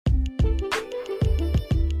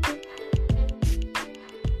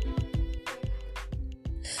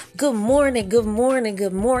Good morning, good morning,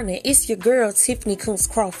 good morning. It's your girl, Tiffany Coons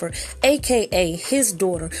Crawford, aka his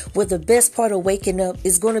daughter, where the best part of waking up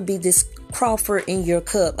is going to be this Crawford in your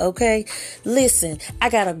cup, okay? Listen, I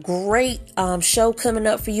got a great show coming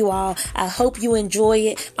up for you all. I hope you enjoy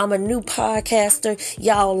it. I'm a new podcaster.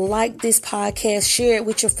 Y'all like this podcast, share it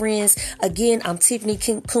with your friends. Again, I'm Tiffany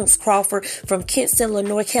Coons Crawford from Kinston,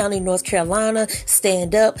 Lenoir County, North Carolina.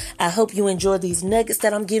 Stand up. I hope you enjoy these nuggets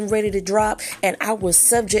that I'm getting ready to drop. And our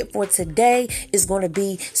subject for today is going to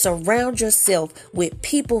be surround yourself with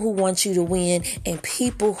people who want you to win and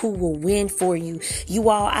people who will win for you. You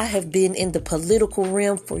all, I have been in the political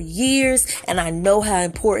realm for years, and I know how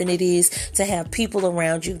important it is to have people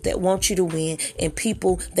around you that want you to win and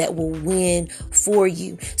people that will win for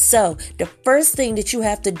you. So the first thing that you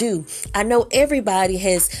have to do, I know everybody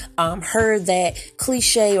has heard that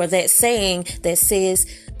cliche or that saying that says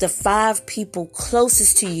the 5 people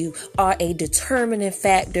closest to you are a determining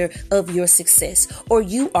factor of your success, or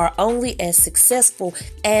you are only as successful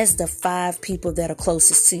as the 5 people that are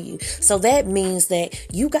closest to you. So that means that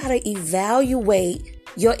you got to evaluate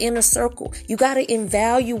your inner circle. You got to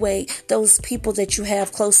evaluate those people that you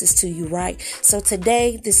have closest to you, right? So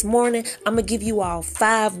today, this morning, I'm going to give you all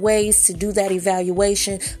 5 ways to do that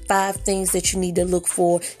evaluation, 5 things that you need to look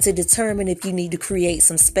for to determine if you need to create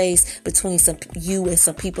some space between you and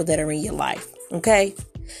some people that are in your life. Okay.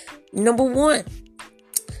 Number 1,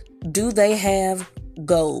 do they have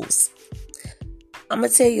goals? I'm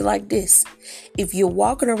going to tell you like this. If you're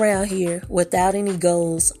walking around here without any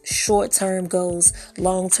goals, short-term goals,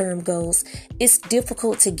 long-term goals, it's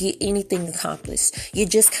difficult to get anything accomplished. You're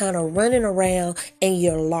just kind of running around and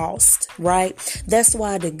you're lost, right? That's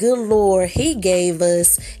why the good Lord, He gave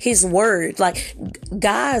us His word. Like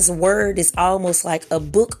God's word is almost like a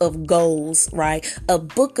book of goals, right? A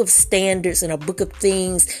book of standards and a book of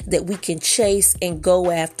things that we can chase and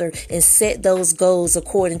go after and set those goals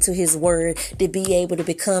according to His word to be able to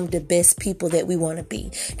become the best people that we want to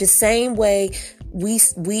be. The same way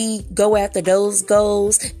we go after those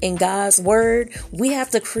goals in God's word, we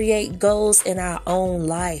have to create goals in our own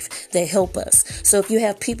life that help us. So if you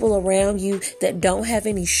have people around you that don't have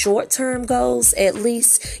any short-term goals, at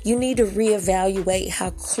least you need to reevaluate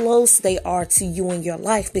how close they are to you in your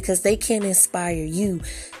life, because they can inspire you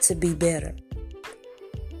to be better.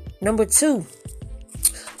 Number 2,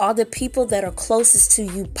 are the people that are closest to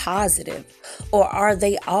you positive, or are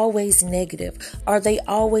they always negative? Are they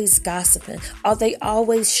always gossiping? Are they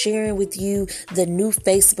always sharing with you the new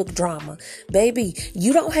Facebook drama? Baby,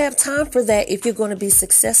 you don't have time for that if you're going to be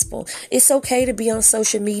successful. It's okay to be on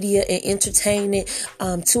social media and entertain it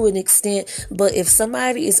to an extent, but if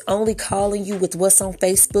somebody is only calling you with what's on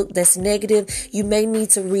Facebook that's negative, you may need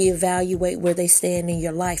to reevaluate where they stand in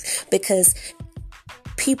your life, because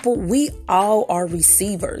people, we all are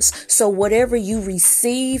receivers. So whatever you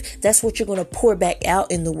receive, that's what you're going to pour back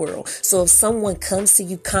out in the world. So if someone comes to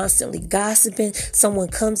you constantly gossiping, someone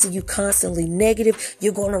comes to you constantly negative,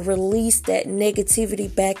 you're going to release that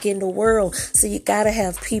negativity back in the world. So you got to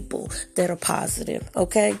have people that are positive.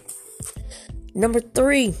 Okay. Number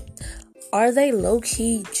 3, are they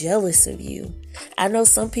low-key jealous of you? I know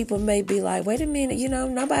some people may be like, wait a minute,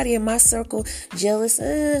 nobody in my circle jealous.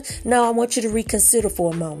 No, I want you to reconsider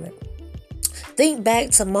for a moment. Think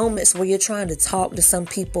back to moments where you're trying to talk to some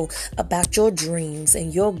people about your dreams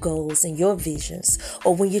and your goals and your visions,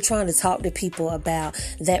 or when you're trying to talk to people about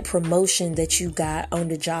that promotion that you got on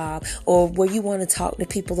the job, or where you want to talk to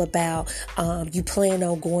people about you plan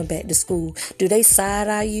on going back to school. Do they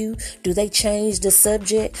side-eye you? Do they change the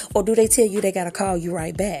subject? Or do they tell you they got to call you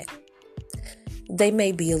right back? They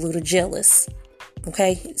may be a little jealous.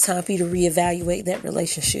 Okay, it's time for you to reevaluate that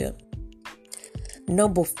relationship.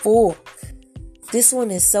 Number 4, this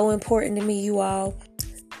one is so important to me, you all.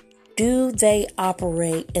 Do they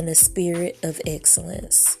operate in a spirit of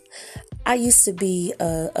excellence? I used to be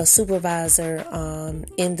a supervisor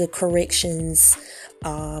in the corrections,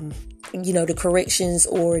 the corrections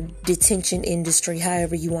or detention industry,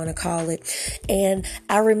 however you want to call it. And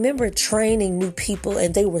I remember training new people,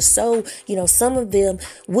 and they were so, some of them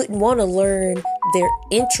wouldn't want to learn their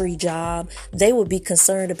entry job. They would be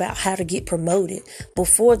concerned about how to get promoted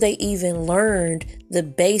before they even learned the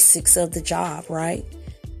basics of the job, right?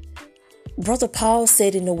 Brother Paul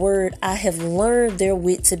said in the word, I have learned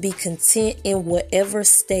therewith to be content in whatever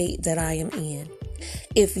state that I am in.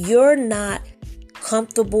 If you're not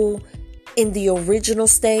comfortable in the original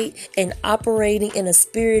state and operating in a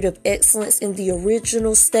spirit of excellence in the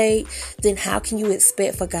original state, then how can you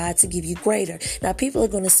expect for God to give you greater? Now, people are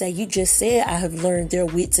going to say, you just said I have learned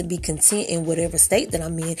therewith to be content in whatever state that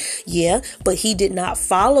I'm in. Yeah, but he did not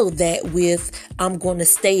follow that with, I'm going to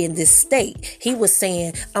stay in this state. He was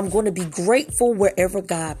saying, I'm going to be grateful wherever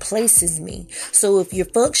God places me. So if you're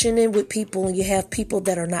functioning with people and you have people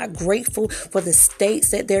that are not grateful for the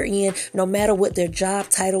states that they're in, no matter what their job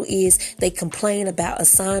title is, they complain about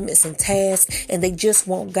assignments and tasks, and they just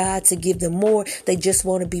want God to give them more. They just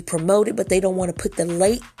want to be promoted, but they don't want to put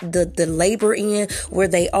the labor in where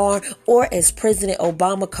they are, or as President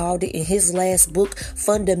Obama called it in his last book,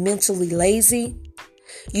 fundamentally lazy.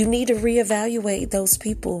 You need to reevaluate those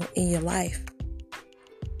people in your life.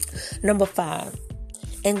 Number 5,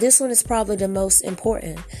 and this one is probably the most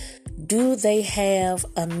important. Do they have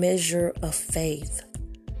a measure of faith?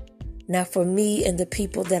 Now, for me and the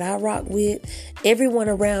people that I rock with, everyone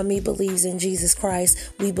around me believes in Jesus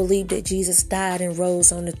Christ. We believe that Jesus died and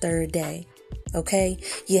rose on the 3rd day. Okay?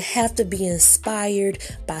 You have to be inspired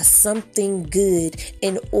by something good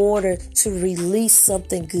in order to release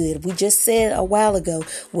something good. We just said a while ago,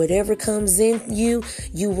 whatever comes in you,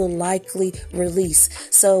 you will likely release.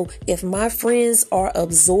 So if my friends are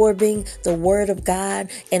absorbing the word of God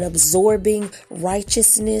and absorbing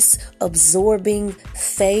righteousness, absorbing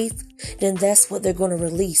faith, then that's what they're going to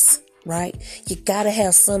release. Right? You got to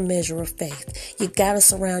have some measure of faith. You got to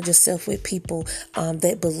surround yourself with people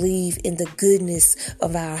that believe in the goodness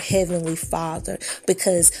of our Heavenly Father,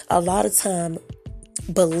 because a lot of time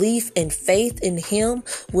belief and faith in Him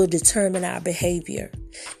will determine our behavior.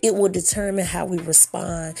 It will determine how we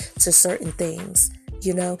respond to certain things.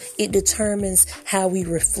 You know, it determines how we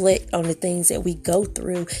reflect on the things that we go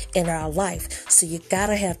through in our life. So you got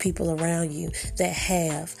to have people around you that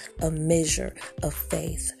have a measure of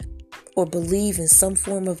faith or believe in some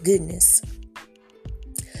form of goodness.